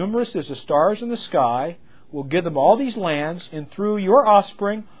as numerous as the stars in the sky. Will give them all these lands, and through your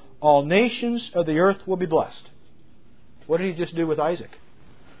offspring all nations of the earth will be blessed. What did He just do with Isaac?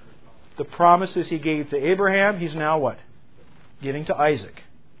 The promises He gave to Abraham, He's now what? Giving to Isaac.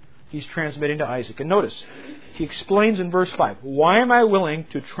 He's transmitting to Isaac. And notice, He explains in verse 5, why am I willing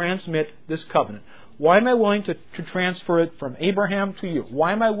to transmit this covenant? Why am I willing to transfer it from Abraham to you?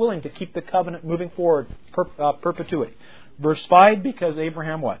 Why am I willing to keep the covenant moving forward perpetuity? Verse 5, because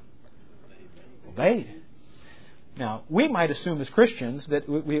Abraham what? Obeyed. Now, we might assume as Christians that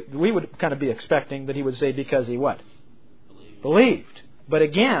we would kind of be expecting that he would say because he what? Believed. But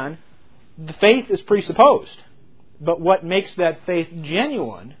again, the faith is presupposed. But what makes that faith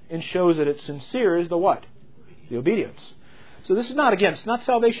genuine and shows that it's sincere is the what? The obedience. So this is not, again, it's not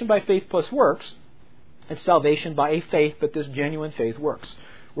salvation by faith plus works. It's salvation by a faith, but this genuine faith works.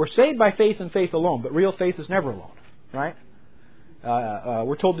 We're saved by faith and faith alone, but real faith is never alone. Right?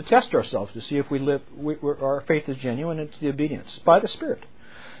 We're told to test ourselves to see if our faith is genuine, and it's the obedience by the Spirit.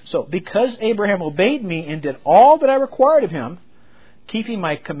 So, because Abraham obeyed me and did all that I required of him, keeping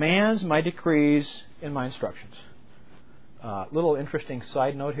my commands, my decrees, and my instructions. Little interesting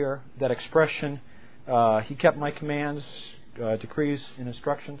side note here. That expression, he kept my commands, decrees, and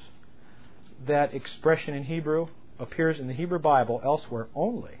instructions. That expression in Hebrew appears in the Hebrew Bible elsewhere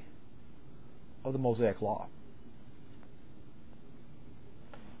only of the Mosaic Law.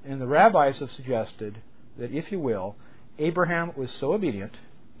 And the rabbis have suggested that, if you will, Abraham was so obedient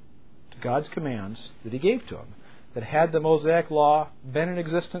to God's commands that He gave to him, that had the Mosaic Law been in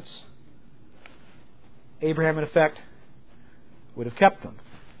existence, Abraham, in effect, would have kept them.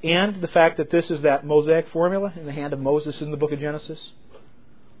 And the fact that this is that Mosaic formula in the hand of Moses in the book of Genesis.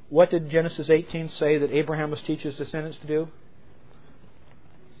 What did Genesis 18 say that Abraham must teach his descendants to do?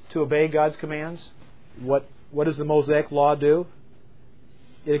 To obey God's commands. What does the Mosaic Law do?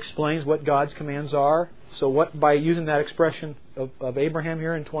 It explains what God's commands are. So by using that expression of Abraham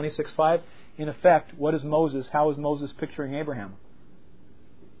here in 26:5, in effect, how is Moses picturing Abraham?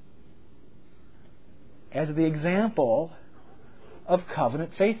 As the example of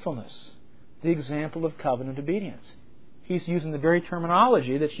covenant faithfulness. The example of covenant obedience. He's using the very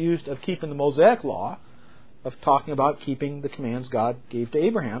terminology that's used of keeping the Mosaic Law, of talking about keeping the commands God gave to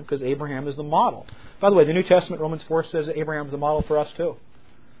Abraham, because Abraham is the model. By the way, the New Testament, Romans 4, says that Abraham is the model for us too.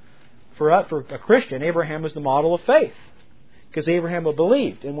 For a Christian, Abraham is the model of faith, because Abraham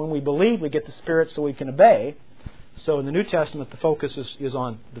believed. And when we believe, we get the Spirit so we can obey. So in the New Testament, the focus is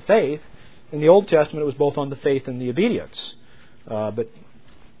on the faith. In the Old Testament, it was both on the faith and the obedience. But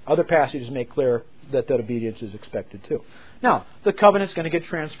other passages make clear that obedience is expected too. Now, the covenant's going to get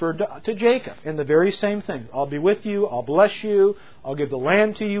transferred to Jacob. And the very same thing. I'll be with you. I'll bless you. I'll give the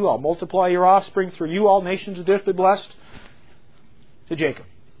land to you. I'll multiply your offspring. Through you, all nations of the earth will be blessed. To Jacob.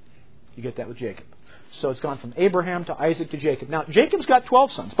 You get that with Jacob. So it's gone from Abraham to Isaac to Jacob. Now, Jacob's got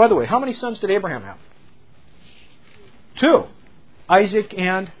 12 sons. By the way, how many sons did Abraham have? 2. Isaac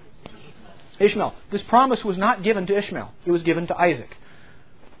and Ishmael. This promise was not given to Ishmael. It was given to Isaac.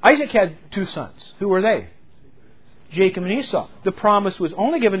 Isaac had 2 sons. Who were they? Jacob and Esau. The promise was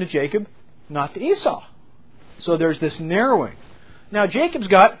only given to Jacob, not to Esau. So there's this narrowing. Now, Jacob's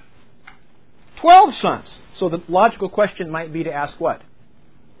got 12 sons. So the logical question might be to ask what?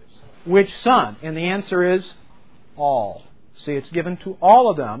 Which son? And the answer is all. See, it's given to all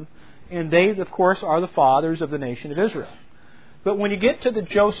of them, and they, of course, are the fathers of the nation of Israel. But when you get to the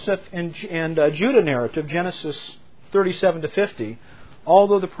Joseph and Judah narrative, Genesis 37 to 50,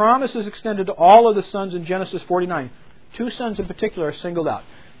 although the promise is extended to all of the sons in Genesis 49, 2 sons in particular are singled out.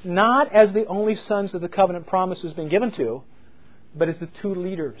 Not as the only sons that the covenant promise has been given to, but as the 2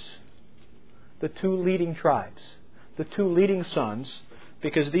 leaders, the 2 leading tribes, the 2 leading sons,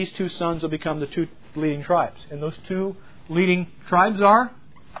 because these 2 sons will become the 2 leading tribes. And those 2 leading tribes are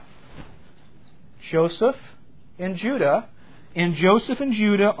Joseph and Judah. And Joseph and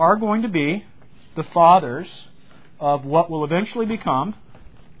Judah are going to be the fathers of what will eventually become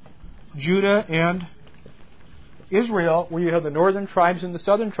Judah and Israel, where you have the northern tribes and the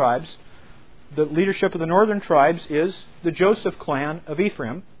southern tribes, the leadership of the northern tribes is the Joseph clan of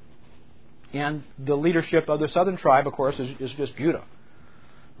Ephraim, and the leadership of the southern tribe, of course, is just Judah.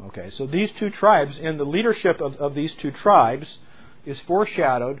 Okay, so these two tribes, and the leadership of these two tribes is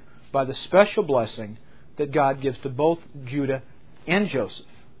foreshadowed by the special blessing that God gives to both Judah and Joseph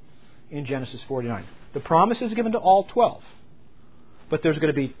in Genesis 49. The promise is given to all 12, but there's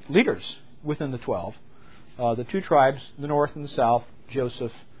going to be leaders within the 12. The two tribes, the north and the south,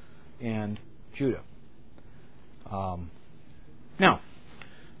 Joseph and Judah. Now,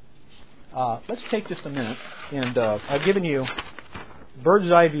 let's take just a minute, and I've given you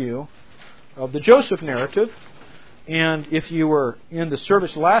bird's eye view of the Joseph narrative. And if you were in the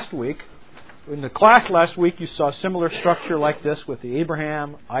service last week, in the class last week, you saw a similar structure like this with the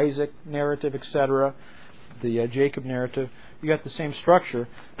Abraham, Isaac narrative, etc., the Jacob narrative. You got the same structure.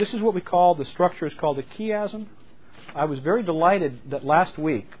 This is what we call, the structure is called a chiasm. I was very delighted that last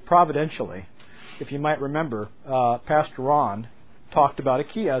week, providentially, if you might remember, Pastor Ron talked about a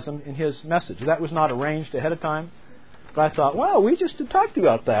chiasm in his message. That was not arranged ahead of time. But I thought, well, we just talked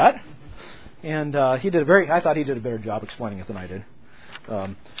about that. And I thought he did a better job explaining it than I did.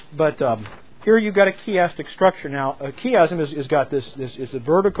 Here you've got a chiastic structure. Now, a chiasm is got this is a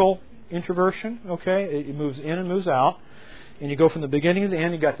vertical introversion, okay? It moves in and moves out. And you go from the beginning to the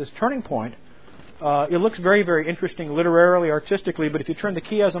end, you've got this turning point. It looks very, very interesting literarily, artistically, but if you turn the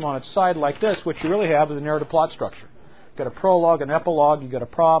chiasm on its side like this, what you really have is a narrative plot structure. You've got a prologue, an epilogue, you've got a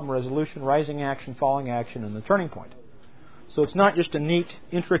problem, resolution, rising action, falling action, and the turning point. So it's not just a neat,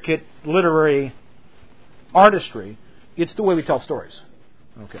 intricate literary artistry. It's the way we tell stories.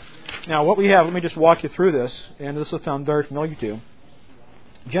 Okay. Now, what we have, let me just walk you through this, and this will sound very familiar to you.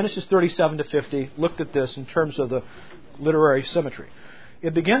 Genesis 37 to 50 looked at this in terms of the literary symmetry.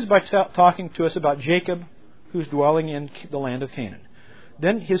 It begins by talking to us about Jacob, who's dwelling in the land of Canaan.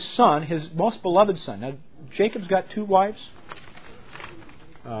 Then his son, his most beloved son. Now, Jacob's got two wives.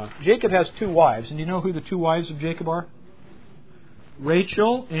 Jacob has two wives, and do you know who the two wives of Jacob are?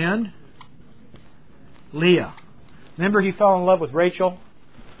 Rachel and Leah. Remember, he fell in love with Rachel.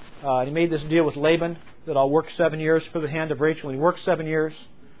 He made this deal with Laban that I'll work 7 years for the hand of Rachel. When he worked 7 years,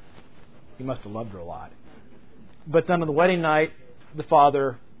 he must have loved her a lot. But then on the wedding night, the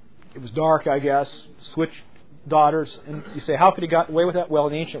father, it was dark, I guess, switched daughters. And you say, how could he got away with that? Well,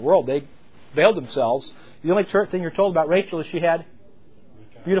 in the ancient world, they veiled themselves. The only thing you're told about Rachel is she had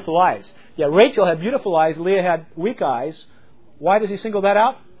beautiful eyes. Yeah, Rachel had beautiful eyes. Leah had weak eyes. Why does he single that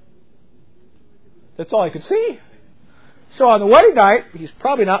out? That's all he could see. So on the wedding night, he's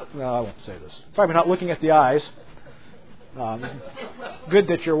probably not, no, I won't say this, probably not looking at the eyes. Good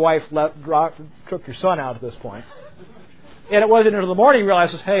that your wife took your son out at this point. And it wasn't until the morning he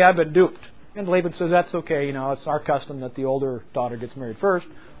realizes, hey, I've been duped. And Laban says, that's okay, it's our custom that the older daughter gets married first.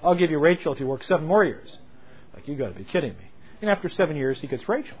 I'll give you Rachel if you work 7 more years. Like, you got to be kidding me. And after 7 years, he gets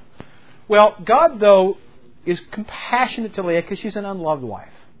Rachel. Well, God, though, is compassionate to Leah because she's an unloved wife.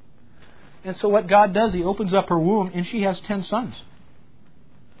 And so what God does, He opens up her womb, and she has 10 sons.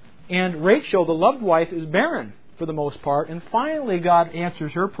 And Rachel, the loved wife, is barren for the most part. And finally, God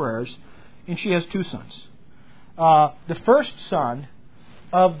answers her prayers, and she has 2 sons. The first son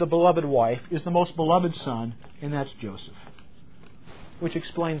of the beloved wife is the most beloved son, and that's Joseph. Which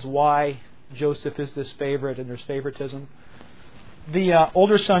explains why Joseph is this favorite, and there's favoritism. The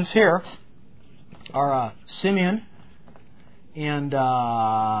older sons here are Simeon and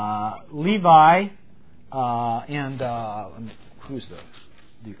Levi and who's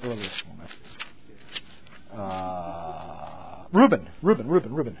the earliest one?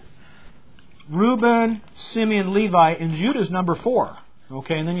 Reuben. Reuben, Simeon, Levi, and Judah's number 4.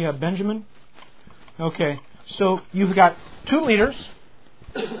 Okay, and then you have Benjamin. Okay, so you've got 2 leaders,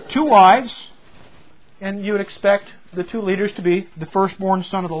 2 wives, and you would expect the 2 leaders to be the firstborn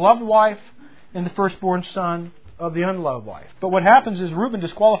son of the loved wife and the firstborn son of the unloved wife. But what happens is Reuben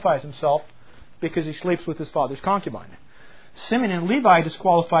disqualifies himself because he sleeps with his father's concubine. Simeon and Levi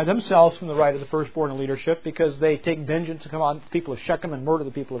disqualify themselves from the right of the firstborn in leadership because they take vengeance upon the people of Shechem and murder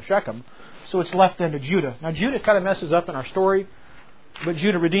the people of Shechem. So it's left then to Judah. Now Judah kind of messes up in our story, but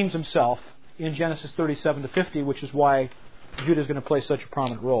Judah redeems himself in Genesis 37 to 50, which is why Judah is going to play such a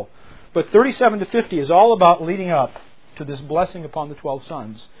prominent role. But 37 to 50 is all about leading up to this blessing upon the 12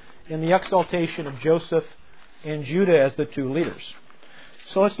 sons in the exaltation of Joseph and Judah as the 2 leaders.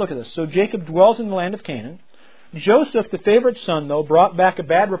 So let's look at this. So Jacob dwells in the land of Canaan. Joseph, the favorite son, though, brought back a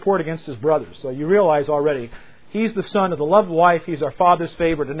bad report against his brothers. So you realize already, he's the son of the loved wife, he's our father's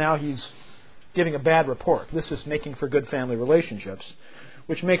favorite, and now he's giving a bad report. This is making for good family relationships,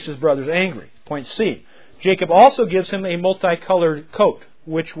 which makes his brothers angry. Point C. Jacob also gives him a multicolored coat,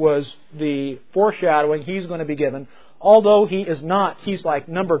 which was the foreshadowing he's going to be given. Although he is not, he's like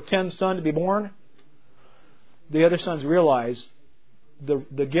number 10 son to be born, the other sons realize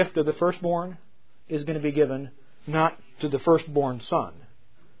the gift of the firstborn is going to be given not to the firstborn son,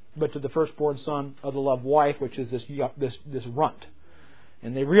 but to the firstborn son of the loved wife, which is this runt.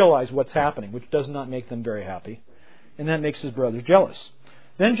 And they realize what's happening, which does not make them very happy. And that makes his brothers jealous.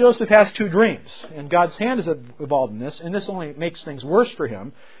 Then Joseph has 2 dreams, and God's hand is involved in this, and this only makes things worse for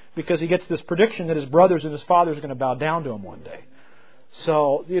him, because he gets this prediction that his brothers and his father is going to bow down to him one day.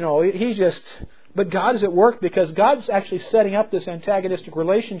 So, but God is at work, because God's actually setting up this antagonistic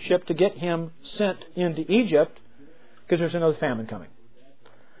relationship to get him sent into Egypt, because there's another famine coming.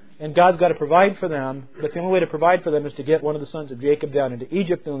 And God's got to provide for them, but the only way to provide for them is to get one of the sons of Jacob down into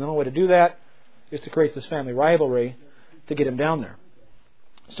Egypt, and the only way to do that is to create this family rivalry to get him down there.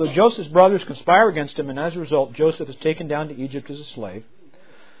 So Joseph's brothers conspire against him, and as a result, Joseph is taken down to Egypt as a slave.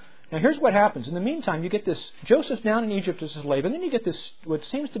 Now here's what happens. In the meantime, you get this, Joseph's down in Egypt as a slave, and then you get this, what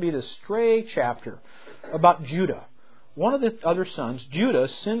seems to be this stray chapter about Judah. One of the other sons, Judah,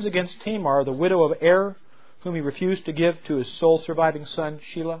 sins against Tamar, the widow of Er, whom he refused to give to his sole surviving son,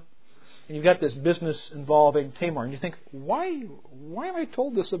 Shelah. And you've got this business involving Tamar. And you think, why am I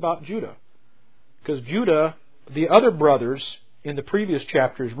told this about Judah? Because Judah, the other brothers in the previous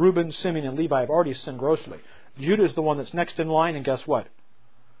chapters, Reuben, Simeon, and Levi, have already sinned grossly. Judah is the one that's next in line, and guess what?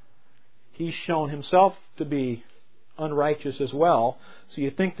 He's shown himself to be unrighteous as well. So you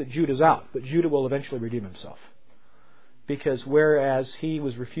think that Judah's out, but Judah will eventually redeem himself. Because whereas he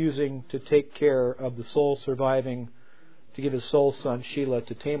was refusing to take care of the sole surviving, to give his sole son Shelah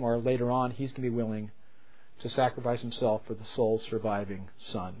to Tamar, later on he's going to be willing to sacrifice himself for the sole surviving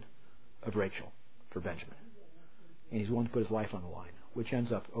son of Rachel, for Benjamin. And he's willing to put his life on the line, which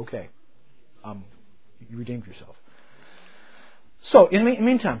ends up, okay, you redeemed yourself. So, in the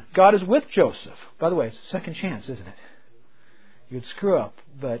meantime, God is with Joseph. By the way, it's a second chance, isn't it? You'd screw up,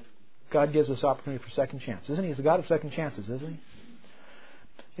 but God gives us opportunity for second chance, isn't He? He's a God of second chances, isn't He?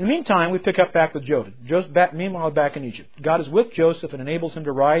 In the meantime, we pick up back with Joseph. Meanwhile, back in Egypt. God is with Joseph and enables him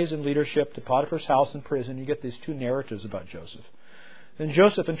to rise in leadership to Potiphar's house and prison. You get these 2 narratives about Joseph. Then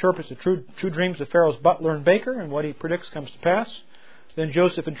Joseph interprets the true dreams of Pharaoh's butler and baker, and what he predicts comes to pass. Then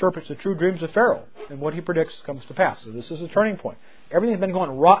Joseph interprets the true dreams of Pharaoh, and what he predicts comes to pass. So this is a turning point. Everything's been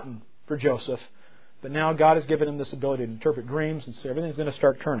going rotten for Joseph, but now God has given him this ability to interpret dreams, and so everything's going to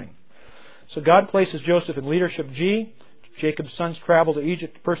start turning. So God places Joseph in leadership G. Jacob's sons travel to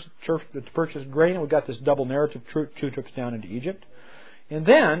Egypt to purchase grain, and we've got this double narrative, 2 trips down into Egypt. And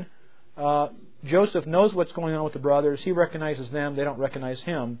then Joseph knows what's going on with the brothers. He recognizes them. They don't recognize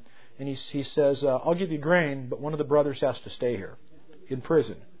him. And he says, I'll give you grain, but one of the brothers has to stay here in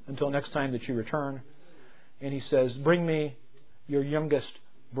prison until next time that you return. And he says, bring me your youngest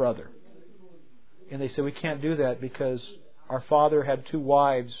brother. And they say, we can't do that because our father had 2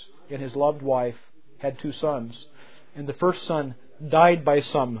 wives and his loved wife had 2 sons. And the first son died by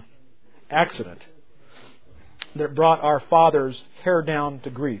some accident that brought our father's hair down to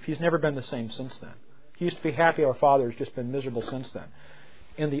grief. He's never been the same since then. He used to be happy. Our father has just been miserable since then.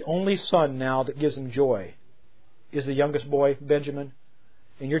 And the only son now that gives him joy is the youngest boy, Benjamin.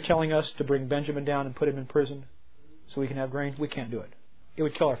 And you're telling us to bring Benjamin down and put him in prison so we can have grain? We can't do it. It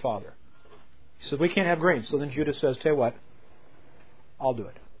would kill our father. He says, we can't have grain. So then Judah says, tell you what, I'll do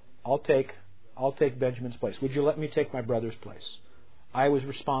it. I'll take Benjamin's place. Would you let me take my brother's place? I was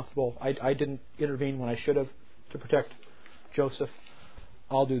responsible. I didn't intervene when I should have to protect Joseph.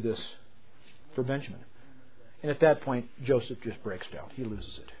 I'll do this for Benjamin. And at that point, Joseph just breaks down. He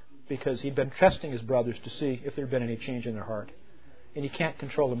loses it. Because he'd been testing his brothers to see if there had been any change in their heart. And he can't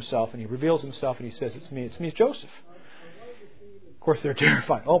control himself. And he reveals himself and he says, it's me, it's Joseph. Of course, they're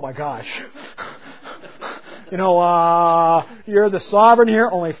terrified. Oh my gosh. You're the sovereign here.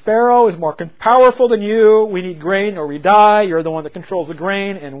 Only Pharaoh is more powerful than you. We need grain or we die. You're the one that controls the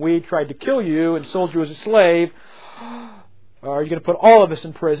grain, and we tried to kill you and sold you as a slave. Are you going to put all of us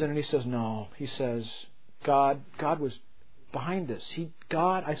in prison? And he says, no. He says, God was behind this.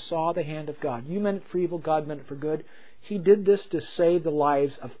 I saw the hand of God. You meant it for evil. God meant it for good. He did this to save the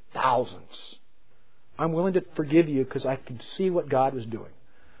lives of thousands. I'm willing to forgive you because I can see what God was doing.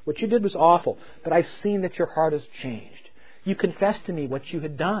 What you did was awful, but I've seen that your heart has changed. You confessed to me what you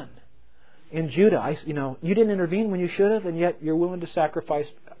had done. In Judah, you didn't intervene when you should have, and yet you're willing to sacrifice.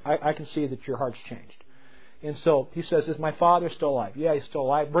 I can see that your heart's changed. And so he says, is my father still alive? Yeah, he's still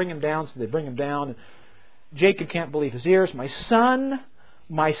alive. Bring him down. So they bring him down. And Jacob can't believe his ears. My son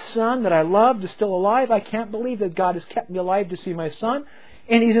that I loved is still alive. I can't believe that God has kept me alive to see my son.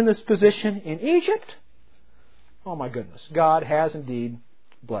 And he's in this position in Egypt. oh my goodness, God has indeed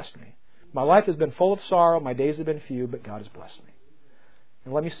blessed me. My life has been full of sorrow, my days have been few, but God has blessed me.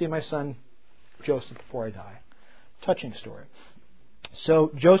 And let me see my son Joseph before I die. Touching story.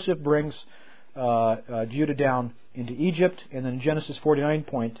 So Joseph brings Judah down into Egypt, and then Genesis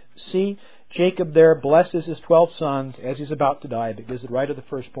 49.c, Jacob there blesses his 12 sons as he's about to die, but gives the right of the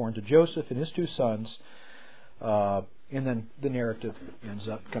firstborn to Joseph and his 2 sons, and then the narrative ends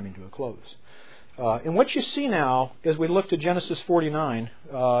up coming to a close. And what you see now, as we look to Genesis 49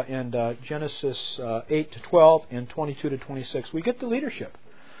 and Genesis 8 to 12 and 22 to 26, we get the leadership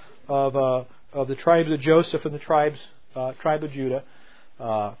of the tribes of Joseph and the tribe of Judah.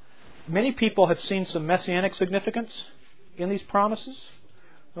 Many people have seen some messianic significance in these promises.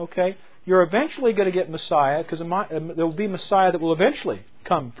 Okay, you're eventually going to get Messiah, because there will be Messiah that will eventually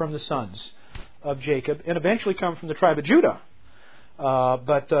come from the sons of Jacob and eventually come from the tribe of Judah.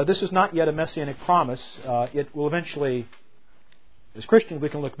 But this is not yet a messianic promise. It will eventually, as Christians, we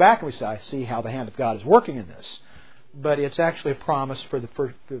can look back and we say, I see how the hand of God is working in this. But it's actually a promise for the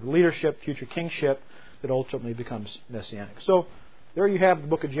leadership, future kingship, that ultimately becomes messianic. So there you have the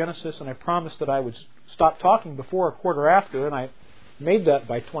book of Genesis, and I promised that I would stop talking before a quarter after, and I made that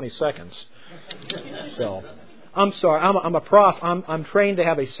by 20 seconds. So I'm sorry, I'm a prof. I'm trained to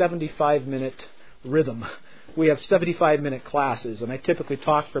have a 75-minute rhythm. We have 75-minute classes, and I typically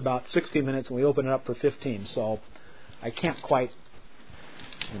talk for about 60 minutes, and we open it up for 15. So I can't quite,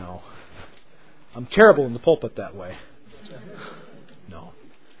 I'm terrible in the pulpit that way. No.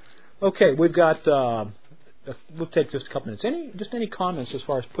 Okay, we've got. We'll take just a couple minutes. Any comments as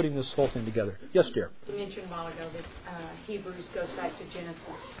far as putting this whole thing together? Yes, dear. You mentioned a while ago that Hebrews goes back to Genesis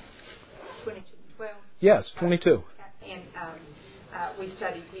 22:12. Yes, 22. And we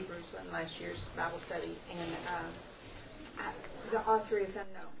studied Hebrews in last year's Bible study, and the author is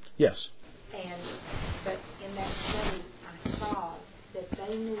unknown. Yes. But in that study, I saw that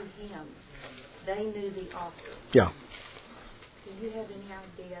they knew him. They knew the author. Yeah. Do you have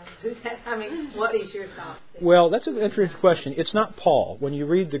any idea who that? What is your thought? Well, that's an interesting question. It's not Paul. When you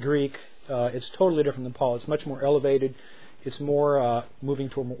read the Greek, it's totally different than Paul. It's much more elevated. It's more moving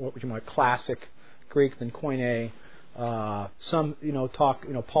toward what would you call classic Greek than Koine. Some, talk.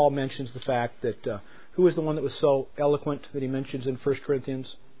 Paul mentions the fact that who is the one that was so eloquent that he mentions in 1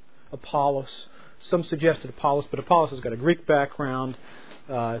 Corinthians? Apollos. Some suggested Apollos, but Apollos has got a Greek background.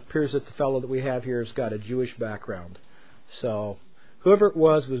 It appears that the fellow that we have here has got a Jewish background. So, whoever it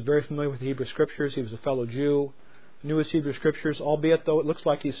was very familiar with the Hebrew Scriptures. He was a fellow Jew, knew his Hebrew Scriptures, albeit though it looks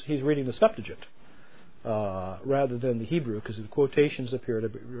like he's reading the Septuagint rather than the Hebrew, because the quotations appear to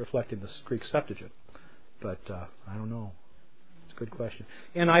be reflecting the Greek Septuagint. But I don't know. It's a good question.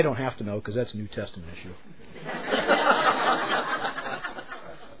 And I don't have to know, because that's a New Testament issue.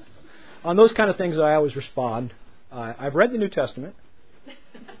 On those kind of things, I always respond, I've read the New Testament.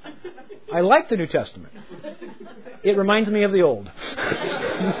 I like the New Testament. It reminds me of the Old.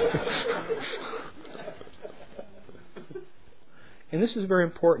 And this is very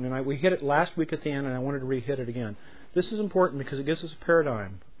important, and we hit it last week at the end, and I wanted to re-hit it again. This is important because it gives us a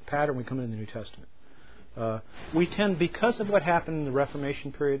pattern we come into the New Testament. We tend, because of what happened in the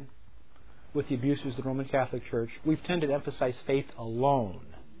Reformation period with the abuses of the Roman Catholic Church, we've tended to emphasize faith alone.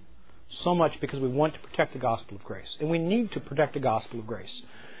 So much because we want to protect the gospel of grace. And we need to protect the gospel of grace.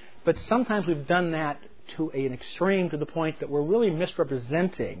 But sometimes we've done that to an extreme, to the point that we're really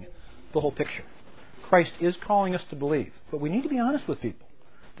misrepresenting the whole picture. Christ is calling us to believe, but we need to be honest with people.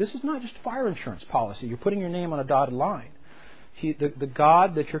 This is not just fire insurance policy. You're putting your name on a dotted line. The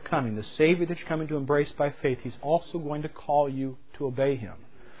God that you're coming, the Savior that you're coming to embrace by faith, He's also going to call you to obey Him.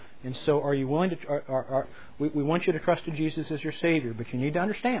 And so are you willing to... we want you to trust in Jesus as your Savior, but you need to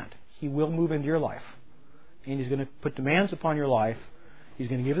understand, He will move into your life. And He's going to put demands upon your life. He's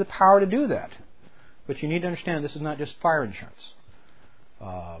going to give you the power to do that. But you need to understand this is not just fire insurance.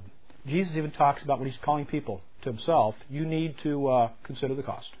 Jesus even talks about when He's calling people to Himself, you need to consider the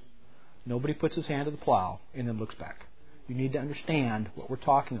cost. Nobody puts his hand to the plow and then looks back. You need to understand what we're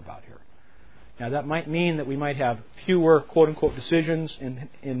talking about here. Now that might mean that we might have fewer quote-unquote decisions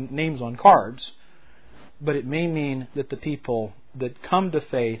and names on cards, but it may mean that the people that come to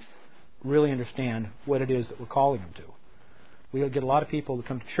faith really understand what it is that we're calling them to. We get a lot of people that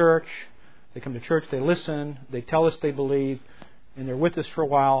come to church. They come to church, they listen, they tell us they believe, and they're with us for a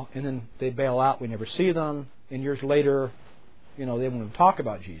while, and then they bail out. We never see them, and years later, they won't even talk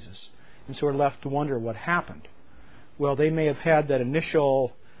about Jesus. And so we're left to wonder what happened. Well, they may have had that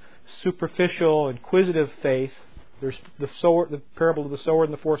initial superficial, inquisitive faith. There's the parable of the sower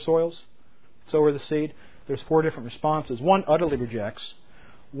and the 4 soils. Sower the seed. There's 4 different responses. One utterly rejects.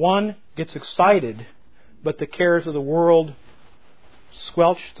 One gets excited but the cares of the world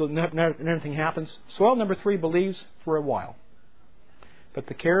squelch so nothing happens. Soil number 3 believes for a while. But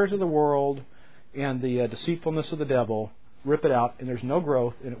the cares of the world and the deceitfulness of the devil rip it out, and there's no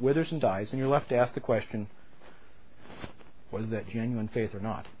growth, and it withers and dies, and you're left to ask the question, was that genuine faith or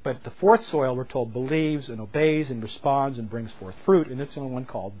not? But the 4th soil, we're told, believes and obeys and responds and brings forth fruit, and it's the only one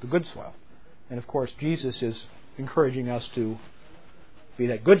called the good soil. And of course, Jesus is encouraging us to be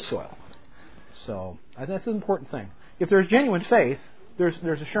that good soil. So I think that's an important thing. If there's genuine faith,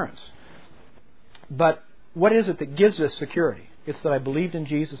 there's assurance. But what is it that gives us security? It's that I believed in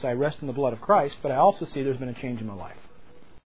Jesus, I rest in the blood of Christ, but I also see there's been a change in my life.